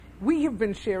We have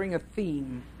been sharing a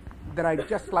theme that I'd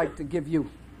just like to give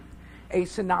you a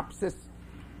synopsis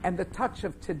and the touch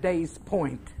of today's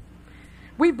point.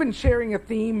 We've been sharing a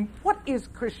theme. What is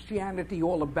Christianity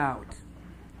all about?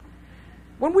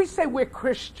 When we say we're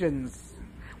Christians,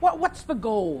 what's the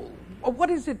goal?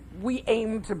 What is it we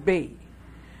aim to be?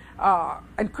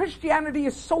 And Christianity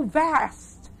is so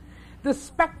vast. The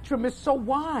spectrum is so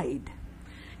wide.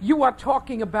 You are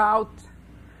talking about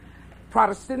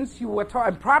Protestants.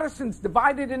 Protestants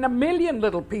divided in a million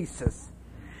little pieces.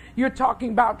 You're talking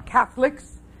about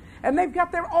Catholics, and they've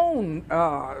got their own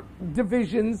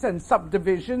divisions and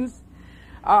subdivisions.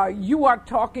 You are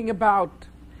talking about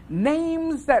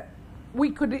names that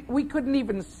we couldn't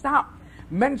even stop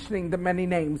mentioning the many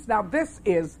names. Now, this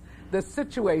is the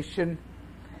situation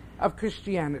of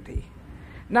Christianity.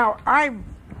 Now, I'm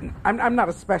not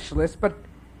a specialist, but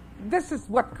this is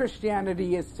what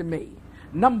Christianity is to me.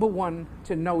 Number one,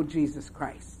 to know Jesus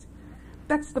Christ.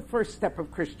 That's the first step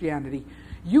of Christianity.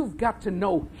 You've got to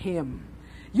know Him.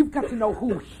 You've got to know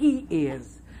who He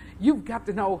is. You've got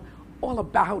to know all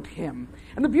about Him.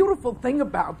 And the beautiful thing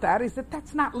about that is that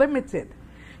that's not limited.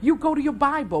 You go to your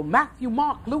Bible, Matthew,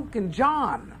 Mark, Luke, and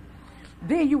John.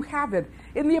 There you have it.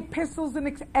 In the epistles,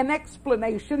 an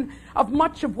explanation of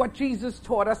much of what Jesus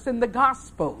taught us in the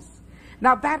Gospels.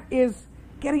 Now that is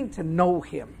getting to know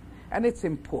Him, and it's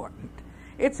important.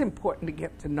 It's important to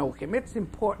get to know Him. It's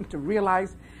important to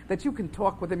realize that you can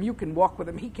talk with Him, you can walk with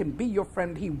Him, He can be your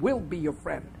friend, He will be your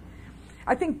friend.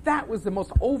 I think that was the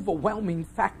most overwhelming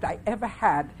fact I ever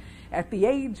had at the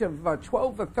age of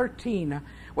 12 or 13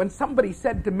 when somebody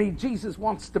said to me, Jesus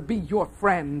wants to be your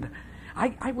friend.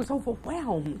 I was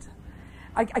overwhelmed.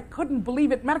 I couldn't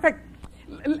believe it. Matter of fact,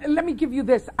 let me give you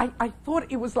this. I thought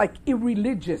it was like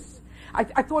irreligious. I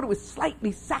thought it was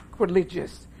slightly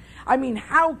sacrilegious. I mean,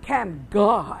 how can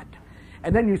God,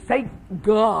 and then you say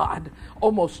God,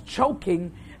 almost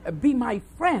choking, be my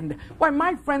friend? Why,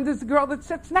 my friend is the girl that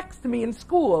sits next to me in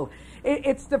school.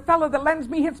 It's the fellow that lends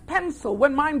me his pencil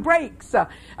when mine breaks.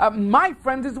 My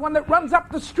friend is the one that runs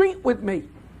up the street with me.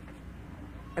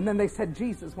 And then they said,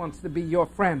 Jesus wants to be your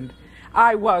friend.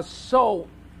 I was so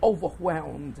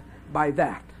overwhelmed by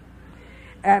that.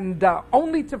 And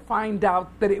only to find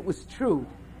out that it was true.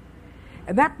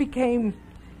 And that became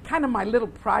kind of my little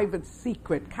private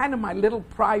secret, kind of my little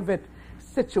private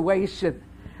situation.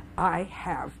 I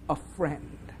have a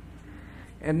friend.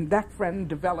 And that friend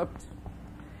developed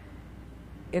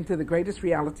into the greatest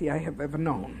reality I have ever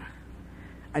known.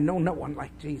 I know no one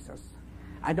like Jesus.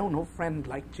 I know no friend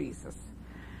like Jesus.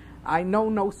 I know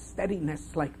no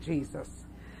steadiness like Jesus.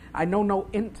 I know no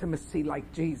intimacy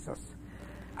like Jesus.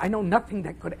 I know nothing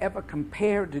that could ever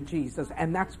compare to Jesus,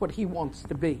 and that's what He wants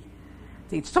to be.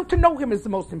 So to know Him is the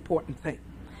most important thing.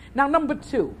 Now, number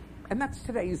two, and that's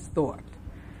today's thought.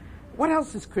 What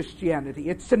else is Christianity?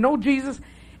 It's to know Jesus.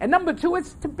 And number two,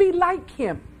 it's to be like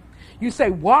Him. You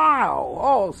say, wow,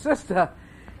 oh, sister,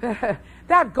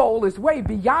 that goal is way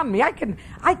beyond me. I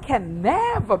can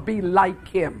never be like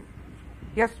Him.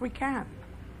 Yes, we can.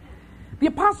 The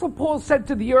Apostle Paul said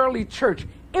to the early church,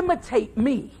 imitate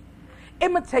me.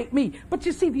 Imitate me. But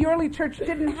you see, the early church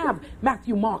didn't have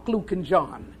Matthew, Mark, Luke, and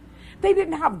John. They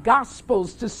didn't have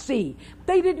Gospels to see.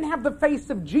 They didn't have the face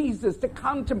of Jesus to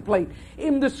contemplate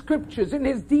in the Scriptures, in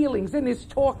His dealings, in His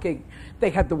talking.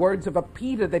 They had the words of a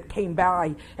Peter that came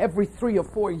by every 3 or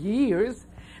 4 years.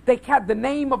 They had the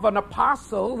name of an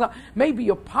apostle, maybe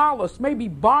Apollos, maybe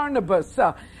Barnabas,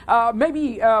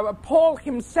 maybe Paul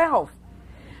himself.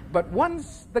 But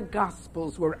once the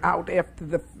Gospels were out after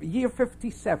the year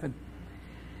 57,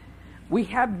 we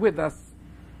had with us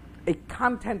a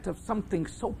content of something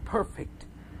so perfect.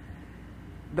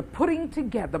 The putting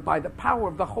together by the power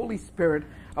of the Holy Spirit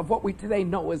of what we today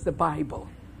know as the Bible.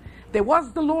 There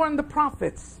was the law and the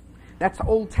prophets. That's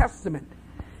Old Testament.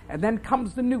 And then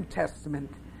comes the New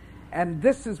Testament. And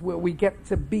this is where we get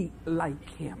to be like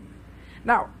Him.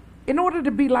 Now, in order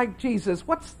to be like Jesus,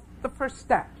 what's the first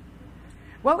step?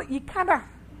 Well, you kind of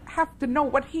have to know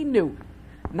what He knew.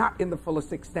 Not in the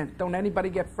fullest extent. Don't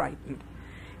anybody get frightened.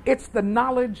 It's the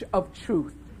knowledge of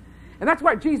truth. And that's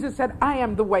why Jesus said, I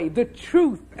am the way, the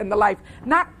truth, and the life.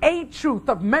 Not a truth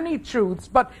of many truths,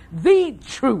 but the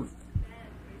truth.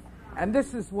 And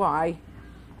this is why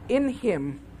in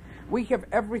Him we have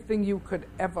everything you could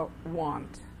ever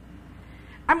want.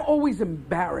 I'm always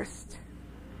embarrassed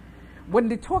when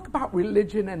they talk about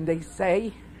religion and they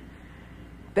say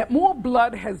that more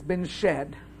blood has been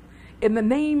shed in the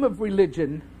name of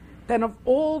religion than of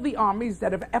all the armies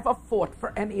that have ever fought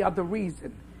for any other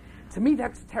reason. To me,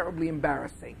 that's terribly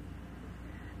embarrassing,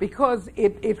 because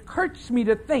it hurts me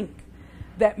to think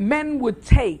that men would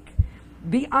take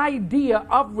the idea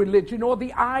of religion or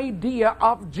the idea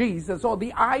of Jesus or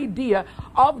the idea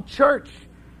of church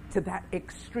to that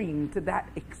extreme, to that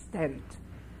extent.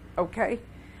 Okay?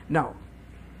 No.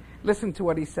 Listen to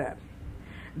what he said.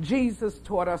 Jesus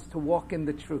taught us to walk in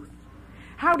the truth.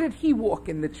 How did he walk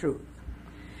in the truth?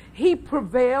 He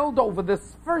prevailed over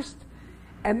this first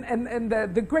and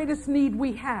the greatest need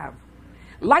we have.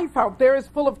 Life out there is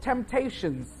full of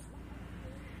temptations.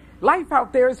 Life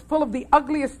out there is full of the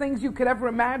ugliest things you could ever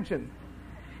imagine.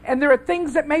 And there are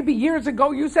things that maybe years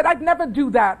ago you said, I'd never do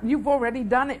that. And you've already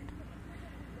done it.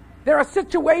 There are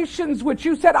situations which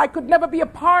you said, I could never be a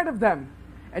part of them.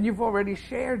 And you've already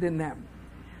shared in them.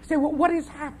 Say, well, what is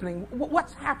happening?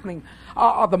 What's happening?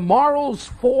 Are the morals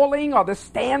falling? Are the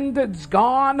standards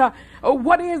gone?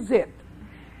 What is it?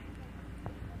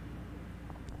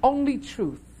 Only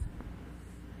truth.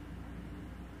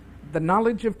 The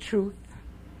knowledge of truth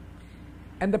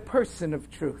and the person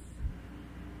of truth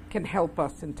can help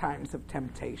us in times of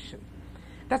temptation.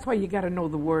 That's why you got to know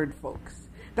the Word, folks.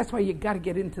 That's why you got to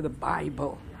get into the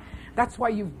Bible. That's why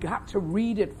you've got to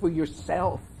read it for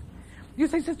yourself. You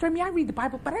say, Sister Amy, I read the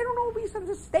Bible, but I don't always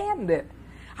understand it.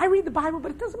 I read the Bible,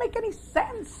 but it doesn't make any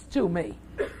sense to me.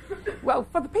 Well,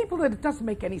 for the people that it doesn't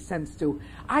make any sense to,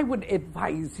 I would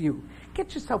advise you,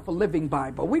 get yourself a Living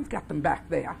Bible. We've got them back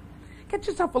there. Get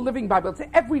yourself a Living Bible. It's an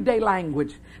everyday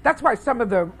language. That's why some of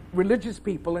the religious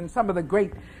people and some of the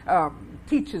great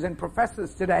teachers and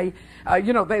professors today,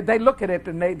 they look at it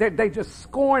and they just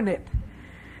scorn it.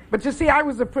 But you see, I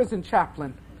was a prison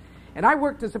chaplain. And I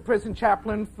worked as a prison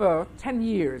chaplain for 10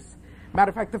 years. Matter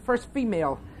of fact, the first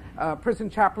female prison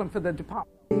chaplain for the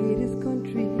Department of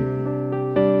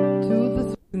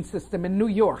the system in New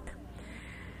York.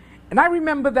 And I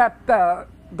remember that the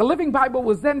Living Bible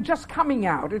was then just coming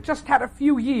out. It just had a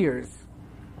few years.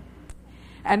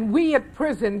 And we at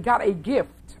prison got a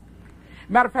gift.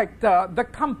 Matter of fact, the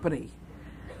company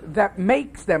that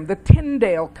makes them, the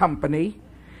Tyndale Company,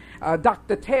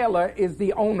 Dr. Taylor is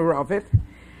the owner of it,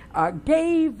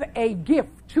 gave a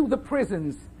gift to the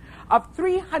prisons of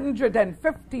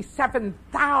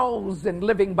 357,000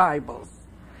 Living Bibles.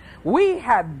 We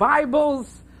had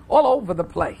Bibles all over the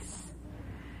place.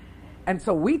 And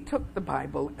so we took the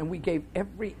Bible and we gave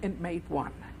every inmate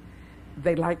one.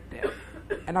 They liked it.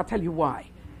 And I'll tell you why.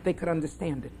 They could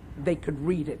understand it. They could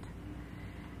read it.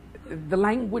 The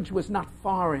language was not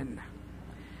foreign.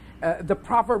 The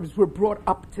Proverbs were brought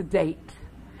up to date.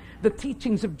 The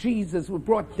teachings of Jesus were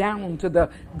brought down to the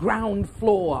ground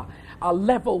floor, a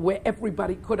level where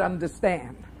everybody could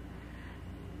understand.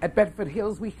 At Bedford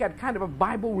Hills, we had kind of a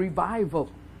Bible revival.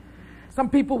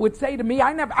 Some people would say to me,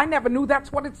 I never knew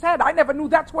that's what it said. I never knew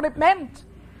that's what it meant.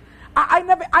 I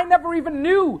never even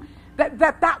knew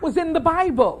that was in the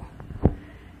Bible.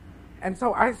 And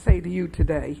so I say to you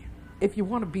today, if you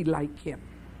want to be like him,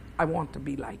 I want to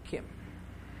be like him.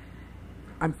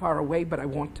 I'm far away, but I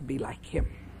want to be like him.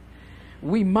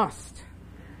 We must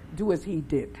do as he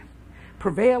did.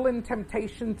 Prevail in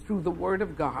temptation through the Word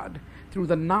of God, through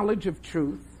the knowledge of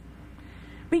truth.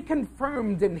 Be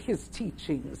confirmed in his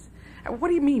teachings. And what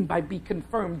do you mean by be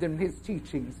confirmed in his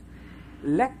teachings?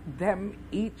 Let them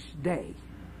each day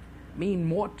mean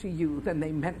more to you than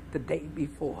they meant the day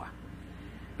before.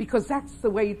 Because that's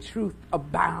the way truth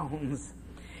abounds.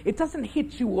 It doesn't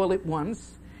hit you all at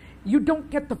once. You don't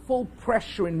get the full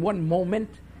pressure in one moment.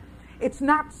 It's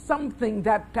not something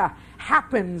that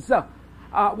happens,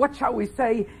 what shall we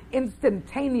say,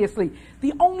 instantaneously.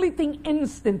 The only thing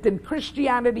instant in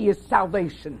Christianity is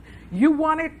salvation. You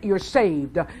want it, you're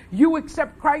saved. You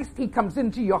accept Christ, he comes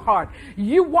into your heart.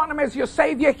 You want him as your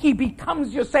Savior, he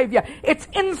becomes your Savior. It's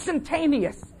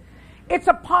instantaneous. It's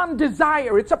upon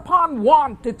desire, it's upon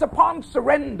want, it's upon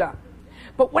surrender.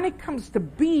 But when it comes to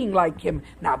being like him,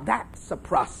 now that's a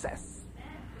process.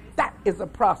 That is a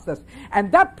process.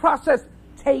 And that process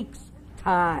takes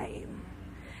time.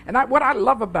 And what I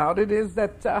love about it is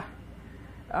that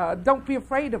don't be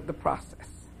afraid of the process.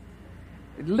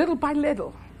 Little by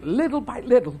little,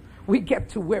 we get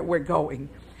to where we're going.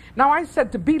 Now I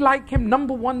said to be like him,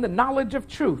 number one, the knowledge of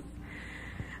truth.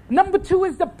 Number two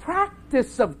is the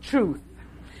practice of truth.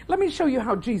 Let me show you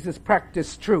how Jesus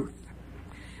practiced truth.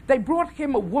 They brought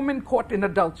him a woman caught in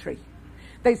adultery.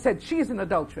 They said, she's an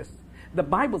adulteress. The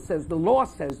Bible says, the law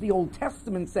says, the Old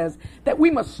Testament says that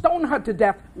we must stone her to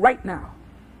death right now.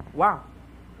 Wow,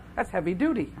 that's heavy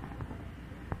duty.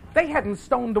 They hadn't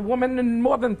stoned a woman in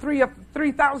more than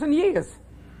 3,000 years.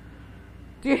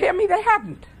 Do you hear me? They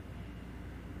hadn't.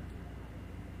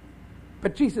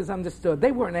 But Jesus understood.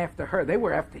 They weren't after her. They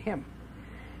were after him.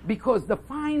 Because the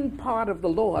fine part of the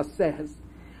law says,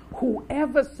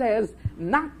 whoever says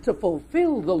not to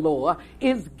fulfill the law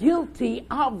is guilty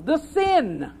of the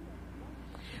sin.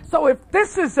 So if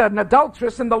this is an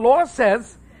adulteress and the law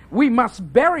says we must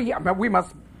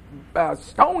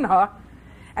stone her,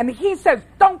 and he says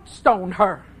don't stone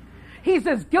her, he's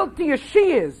as guilty as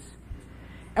she is,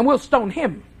 and we'll stone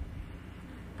him.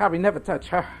 Probably never touch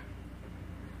her.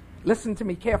 Listen to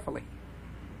me carefully.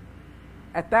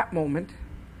 At that moment,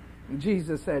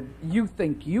 Jesus said, you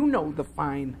think you know the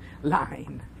fine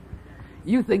line.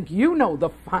 You think you know the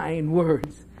fine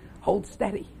words. Hold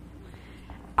steady.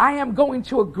 I am going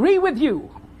to agree with you.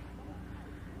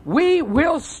 We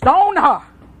will stone her.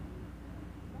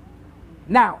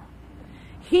 Now,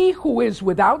 he who is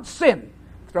without sin,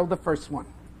 throw the first one.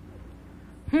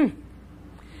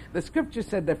 The scripture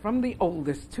said that from the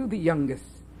oldest to the youngest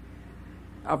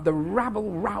of the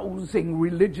rabble-rousing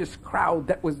religious crowd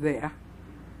that was there,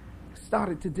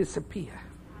 started to disappear.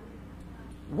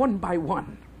 One by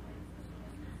one.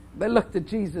 They looked at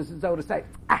Jesus as though to say,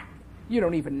 you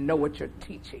don't even know what you're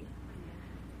teaching.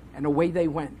 And away they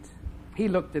went. He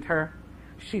looked at her.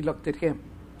 She looked at him.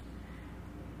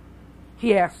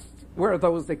 He asked, where are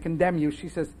those that condemn you? She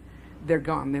says, they're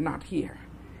gone. They're not here.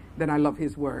 Then I love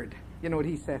his word. You know what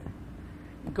he said?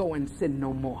 Go and sin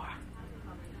no more.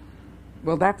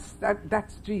 Well, that's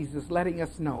Jesus letting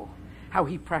us know how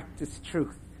he practiced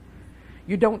truth.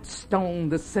 You don't stone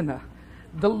the sinner.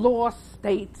 The law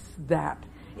states that.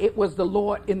 It was the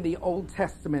law in the Old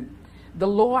Testament. The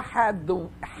law had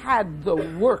the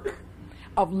work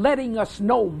of letting us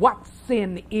know what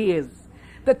sin is.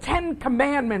 The 10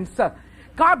 Commandments,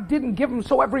 God didn't give them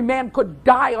so every man could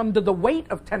die under the weight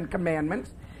of 10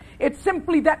 Commandments. It's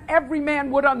simply that every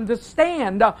man would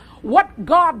understand what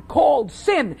God called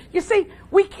sin. You see,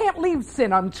 we can't leave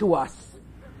sin unto us.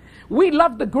 We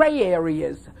love the gray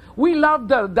areas. We love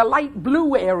the light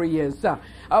blue areas.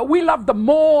 We love the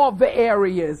mauve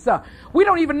areas. We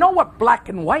don't even know what black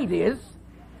and white is.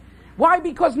 Why?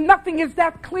 Because nothing is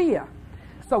that clear.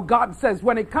 So God says,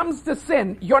 when it comes to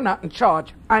sin, you're not in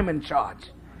charge. I'm in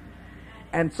charge.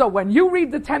 And so when you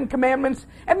read the 10 Commandments,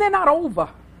 and they're not over,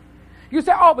 you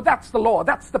say, oh, but that's the law.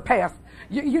 That's the past.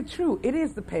 You're true. It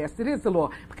is the past. It is the law.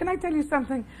 But can I tell you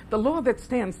something? The law that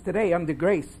stands today under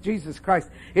grace, Jesus Christ,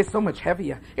 is so much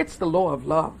heavier. It's the law of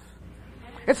love.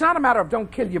 It's not a matter of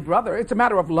don't kill your brother. It's a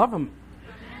matter of love him.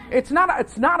 It's not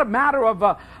a matter of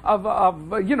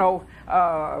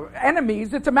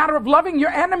enemies. It's a matter of loving your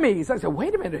enemies. I said,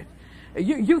 wait a minute.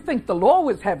 You think the law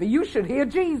was heavy. You should hear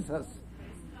Jesus.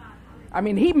 I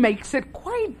mean, he makes it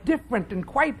quite different and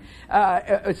quite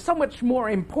so much more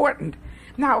important.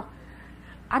 Now,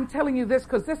 I'm telling you this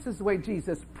because this is the way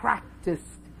Jesus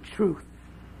practiced truth.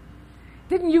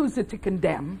 Didn't use it to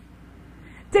condemn.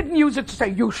 Didn't use it to say,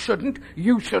 you shouldn't,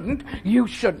 you shouldn't, you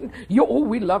shouldn't.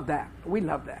 We love that. We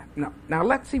love that. No. Now,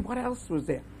 let's see what else was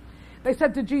there. They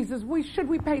said to Jesus, should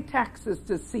we pay taxes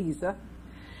to Caesar?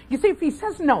 You see, if he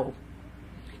says no,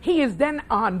 he is then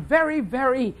on very,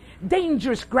 very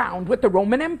dangerous ground with the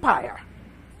Roman Empire.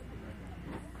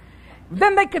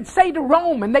 Then they could say to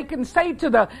Rome, and they can say to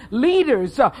the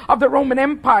leaders of the Roman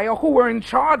Empire who were in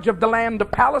charge of the land of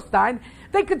Palestine,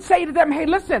 they could say to them, hey,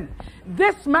 listen,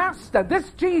 this master,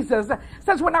 this Jesus,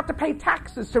 says we're not to pay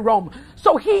taxes to Rome.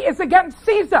 So he is against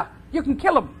Caesar. You can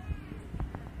kill him.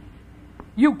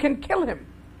 You can kill him.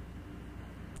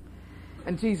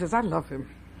 And Jesus, I love him.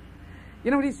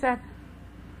 You know what he said?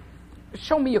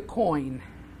 Show me a coin.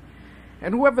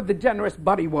 And whoever the generous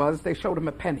buddy was, they showed him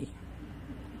a penny.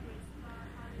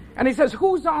 And he says,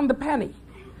 who's on the penny?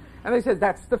 And they said,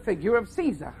 that's the figure of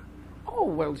Caesar. Oh,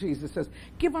 well, Jesus says,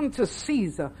 give unto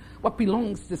Caesar what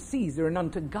belongs to Caesar, and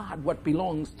unto God what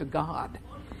belongs to God.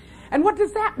 And what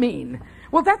does that mean?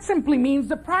 Well, that simply means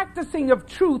the practicing of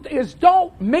truth is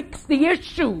don't mix the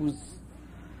issues.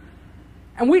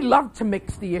 And we love to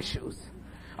mix the issues.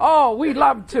 Oh, we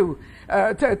love to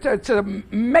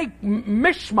make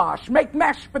mishmash, make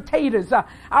mashed potatoes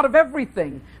out of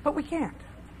everything. But we can't.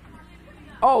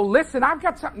 Oh, listen, I've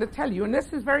got something to tell you, and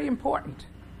this is very important.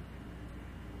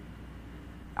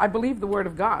 I believe the Word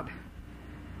of God.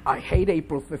 I hate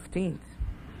April 15th.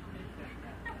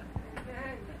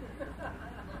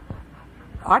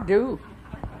 I do.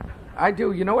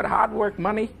 You know what? Hard work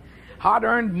money,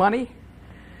 hard-earned money.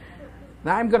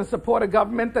 Now, I'm going to support a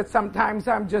government that sometimes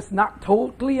I'm just not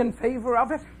totally in favor of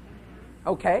it.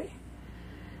 Okay?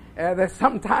 That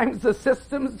sometimes the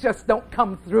systems just don't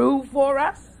come through for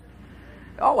us.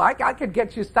 Oh, I could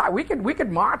get you started. We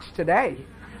could march today.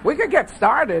 We could get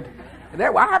started.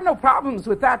 I have no problems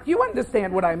with that. You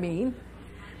understand what I mean.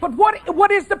 But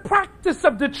what is the practice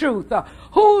of the truth?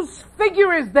 Whose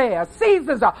figure is there?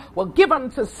 Caesar's. Well, give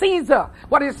unto Caesar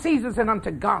what is Caesar's, and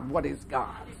unto God what is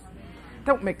God's.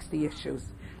 Don't mix the issues.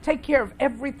 Take care of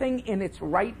everything in its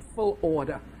rightful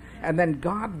order, and then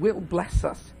God will bless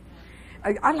us.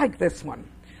 I like this one.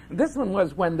 This one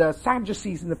was when the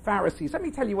Sadducees and the Pharisees. Let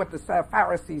me tell you what the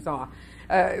Pharisees are.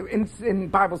 In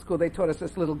Bible school, they taught us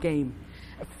this little game.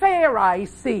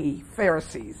 Pharisees.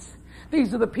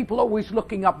 These are the people always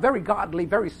looking up, very godly,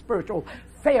 very spiritual.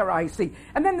 Pharisees.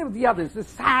 And then there were the others, the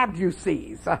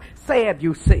Sadducees.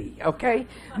 Okay?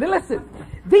 Now listen,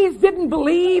 these didn't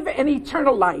believe in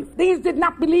eternal life. These did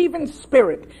not believe in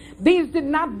spirit. These did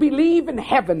not believe in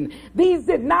heaven. These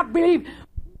did not believe...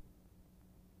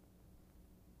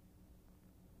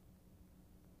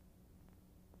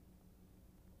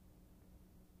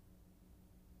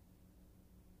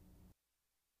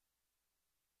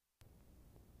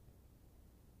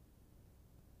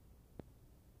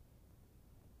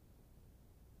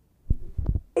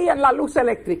 en la luz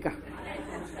eléctrica.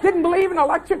 Didn't believe in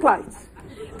electric lights.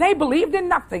 They believed in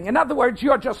nothing. In other words,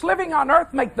 you're just living on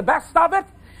earth, make the best of it,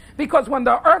 because when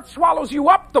the earth swallows you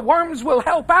up, the worms will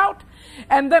help out,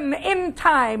 and then in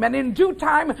time and in due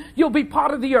time, you'll be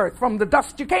part of the earth. From the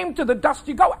dust you came, to the dust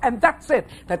you go, and that's it.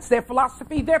 That's their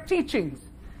philosophy, their teachings.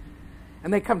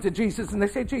 And they come to Jesus and they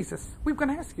say, Jesus, we're going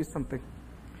to ask you something.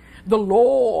 The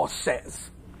law says,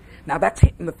 now that's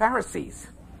hitting the Pharisees.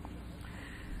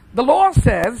 The law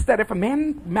says that if a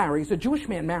man marries, a Jewish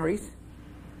man marries,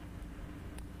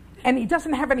 and he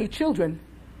doesn't have any children,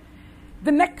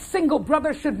 the next single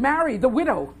brother should marry the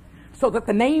widow so that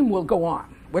the name will go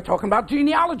on. We're talking about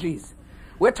genealogies.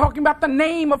 We're talking about the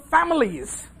name of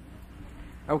families.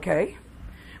 Okay?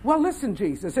 Well, listen,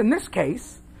 Jesus, in this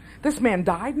case, this man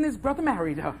died and his brother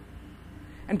married her.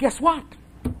 And guess what?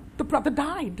 The brother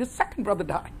died. The second brother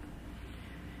died.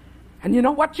 And you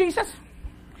know what, Jesus?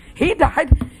 He died,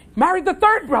 married the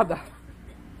third brother.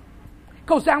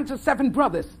 Goes down to 7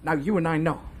 brothers. Now, you and I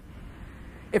know,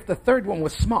 if the third one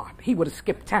was smart, he would have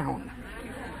skipped town.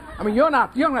 I mean, you're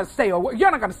not going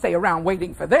to stay around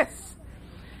waiting for this.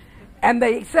 And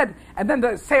they said, and then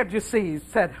the Sadducees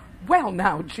said, well,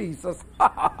 now, Jesus,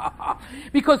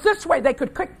 because this way they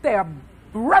could kick their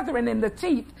brethren in the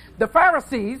teeth, the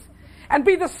Pharisees, and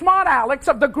be the smart Alex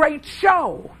of the great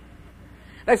show.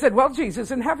 They said, well,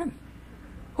 Jesus in heaven.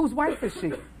 Whose wife is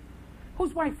she?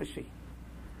 Whose wife is she?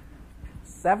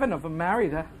 7 of them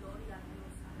married her.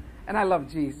 And I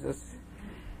love Jesus.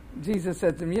 Jesus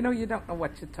said to him, you know, you don't know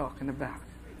what you're talking about.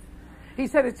 He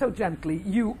said it so gently,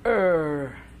 you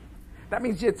err. That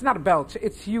means it's not a belch,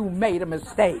 it's you made a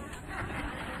mistake.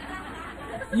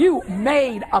 You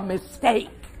made a mistake.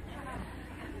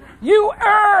 You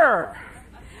err,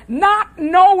 not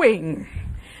knowing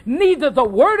neither the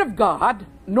word of God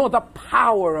nor the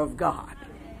power of God.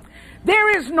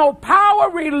 There is no power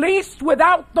released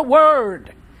without the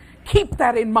word. Keep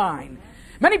that in mind.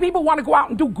 Many people want to go out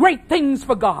and do great things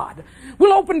for God.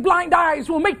 We'll open blind eyes.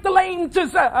 We'll make the lame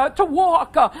to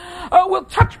walk. We'll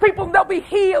touch people and they'll be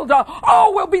healed.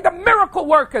 We'll be the miracle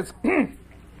workers.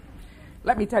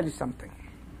 Let me tell you something.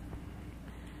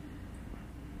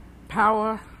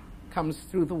 Power comes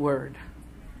through the word,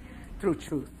 through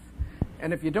truth.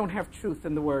 And if you don't have truth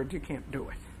in the word, you can't do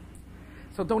it.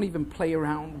 So don't even play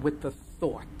around with the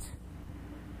thought.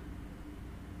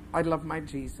 I love my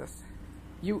Jesus.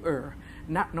 You err,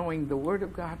 not knowing the word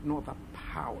of God nor the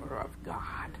power of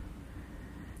God.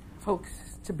 Folks,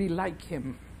 to be like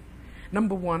him.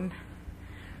 Number 1,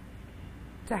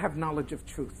 to have knowledge of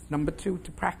truth. Number 2,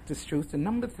 to practice truth. And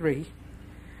number 3,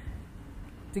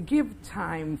 to give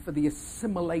time for the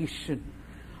assimilation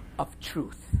of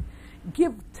truth.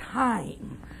 Give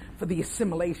time for the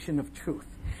assimilation of truth.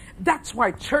 That's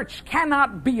why church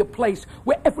cannot be a place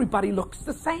where everybody looks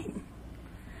the same.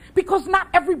 Because not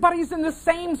everybody's in the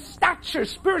same stature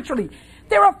spiritually.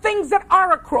 There are things that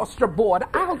are across the board.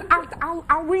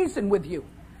 I'll reason with you.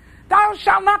 Thou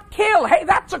shalt not kill. Hey,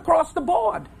 that's across the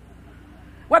board.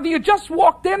 Whether you just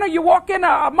walked in or you walk in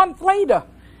a month later,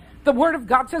 the Word of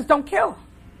God says don't kill.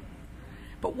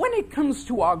 But when it comes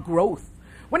to our growth,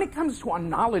 when it comes to our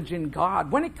knowledge in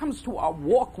God, when it comes to our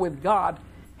walk with God,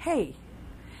 hey,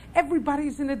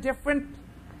 everybody's in a different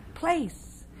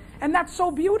place. And that's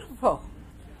so beautiful.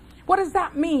 What does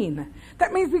that mean?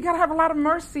 That means we've got to have a lot of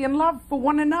mercy and love for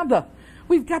one another.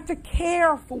 We've got to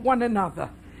care for one another.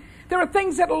 There are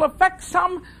things that will affect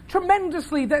some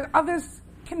tremendously that others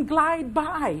can glide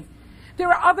by. There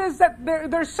are others that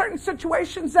there are certain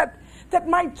situations that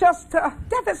might just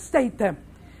devastate them.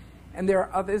 And there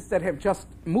are others that have just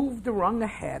moved a rung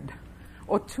ahead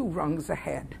or 2 rungs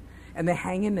ahead. And they're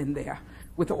hanging in there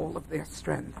with all of their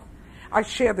strength. I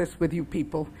share this with you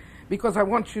people because I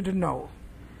want you to know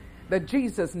that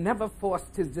Jesus never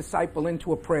forced his disciple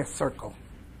into a prayer circle.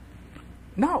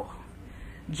 No.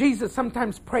 Jesus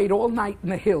sometimes prayed all night in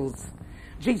the hills.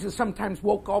 Jesus sometimes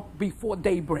woke up before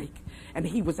daybreak and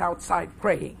he was outside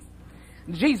praying.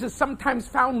 Jesus sometimes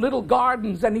found little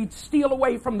gardens and he'd steal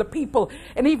away from the people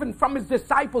and even from his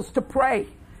disciples to pray.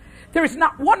 There is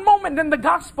not one moment in the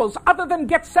Gospels other than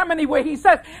Gethsemane where he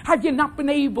says, have you not been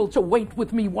able to wait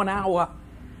with me 1 hour?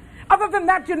 Other than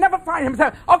that, you never find him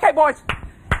saying, okay, boys,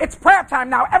 it's prayer time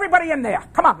now. Everybody in there.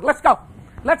 Come on, let's go.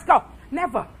 Let's go.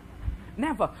 Never.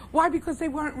 Never. Why? Because they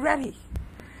weren't ready.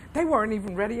 They weren't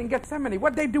even ready in Gethsemane.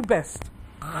 What'd they do best?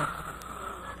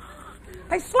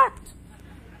 They slept.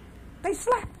 They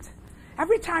slept.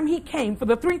 Every time he came, for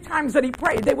the 3 times that he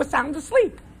prayed, they were sound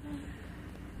asleep.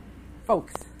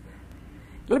 Folks,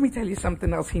 let me tell you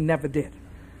something else he never did.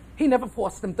 He never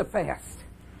forced them to fast.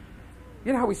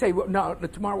 You know how we say, well, no,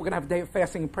 tomorrow we're going to have a day of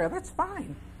fasting and prayer. That's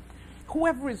fine.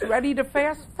 Whoever is ready to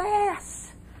fast, fast.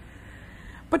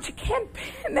 But you can't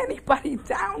pin anybody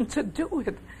down to do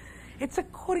it. It's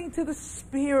according to the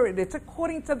Spirit. It's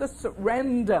according to the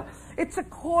surrender. It's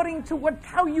according to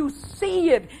how you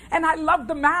see it. And I love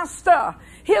the Master.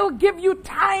 He'll give you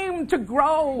time to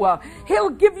grow. He'll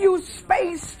give you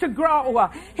space to grow.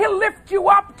 He'll lift you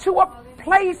up to a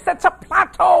place that's a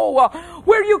plateau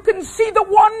where you can see the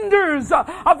wonders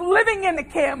of living in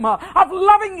Him, of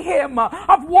loving Him,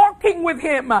 of walking with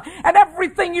Him. And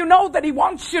everything you know that He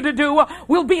wants you to do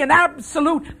will be an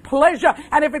absolute pleasure.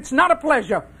 And if it's not a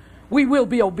pleasure, we will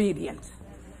be obedient.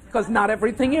 Because not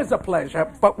everything is a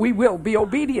pleasure, but we will be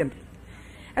obedient.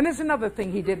 And there's another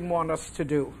thing He didn't want us to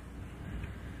do.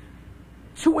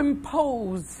 To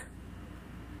impose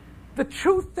the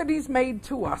truth that He's made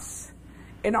to us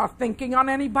in our thinking on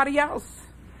anybody else.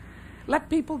 Let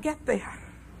people get there.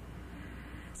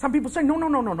 Some people say,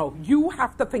 no. You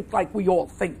have to think like we all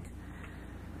think.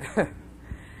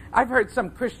 I've heard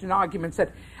some Christian arguments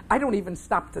that I don't even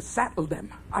stop to settle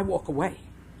them. I walk away.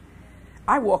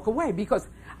 I walk away because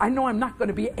I know I'm not going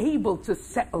to be able to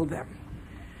settle them.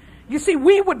 You see,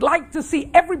 we would like to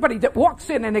see everybody that walks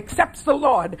in and accepts the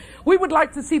Lord, we would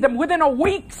like to see them within a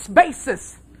week's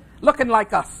basis looking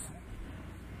like us,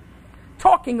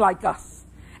 talking like us,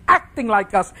 acting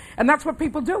like us. And that's what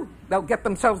people do. They'll get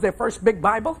themselves their first big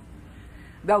Bible.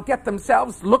 They'll get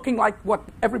themselves looking like what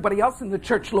everybody else in the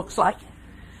church looks like.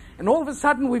 And all of a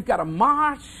sudden, we've got a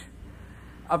march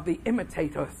of the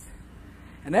imitators.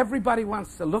 And everybody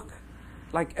wants to look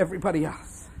like everybody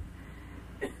else.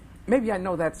 Maybe I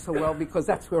know that so well because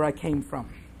that's where I came from.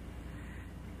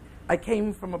 I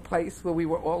came from a place where we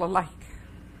were all alike.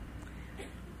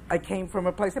 I came from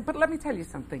a place, but let me tell you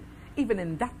something. Even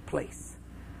in that place,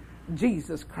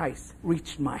 Jesus Christ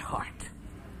reached my heart.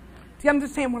 Do you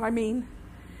understand what I mean?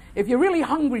 If you're really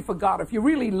hungry for God, if you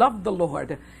really love the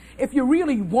Lord, if you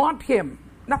really want Him,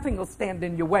 nothing will stand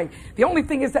in your way. The only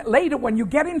thing is that later when you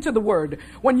get into the Word,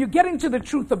 when you get into the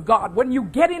truth of God, when you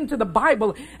get into the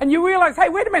Bible and you realize, hey,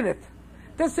 wait a minute,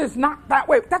 this is not that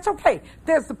way. That's okay.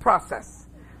 There's the process.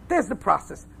 There's the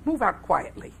process. Move out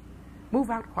quietly. Move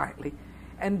out quietly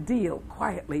and deal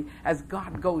quietly as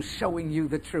God goes showing you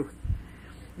the truth.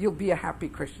 You'll be a happy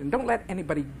Christian. Don't let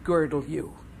anybody girdle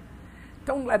you.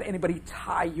 Don't let anybody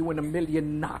tie you in a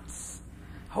million knots.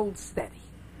 Hold steady.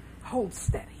 Hold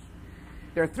steady.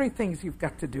 There are 3 things you've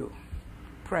got to do.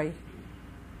 Pray.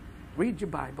 Read your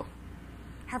Bible.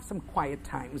 Have some quiet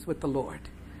times with the Lord.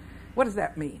 What does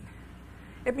that mean?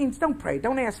 It means don't pray.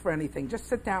 Don't ask for anything. Just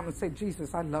sit down and say,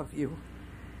 Jesus, I love you.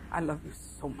 I love you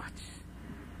so much.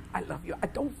 I love you. I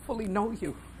don't fully know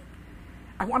you.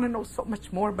 I want to know so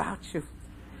much more about you.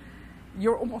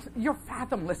 You're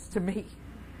fathomless to me.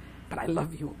 But I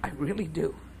love you. I really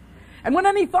do. And when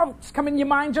any thoughts come in your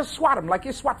mind, just swat them like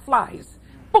you swat flies.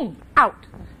 Boom, out.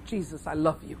 Jesus, I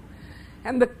love you.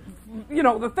 And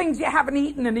the things you haven't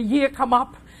eaten in a year come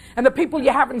up. And the people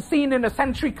you haven't seen in a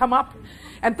century come up.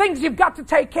 And things you've got to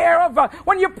take care of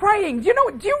when you're praying. Do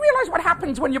you realize what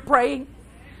happens when you're praying?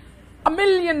 A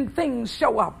million things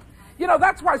show up.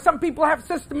 That's why some people have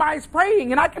systemized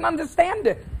praying. And I can understand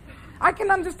it. I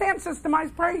can understand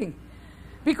systemized praying.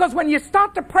 Because when you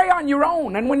start to pray on your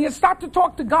own, and when you start to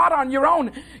talk to God on your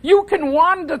own, you can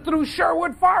wander through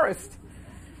Sherwood Forest.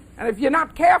 And if you're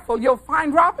not careful, you'll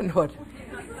find Robin Hood.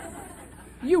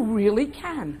 You really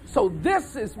can. So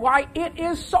this is why it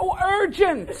is so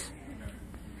urgent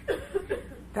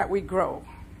that we grow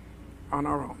on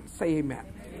our own. Say amen.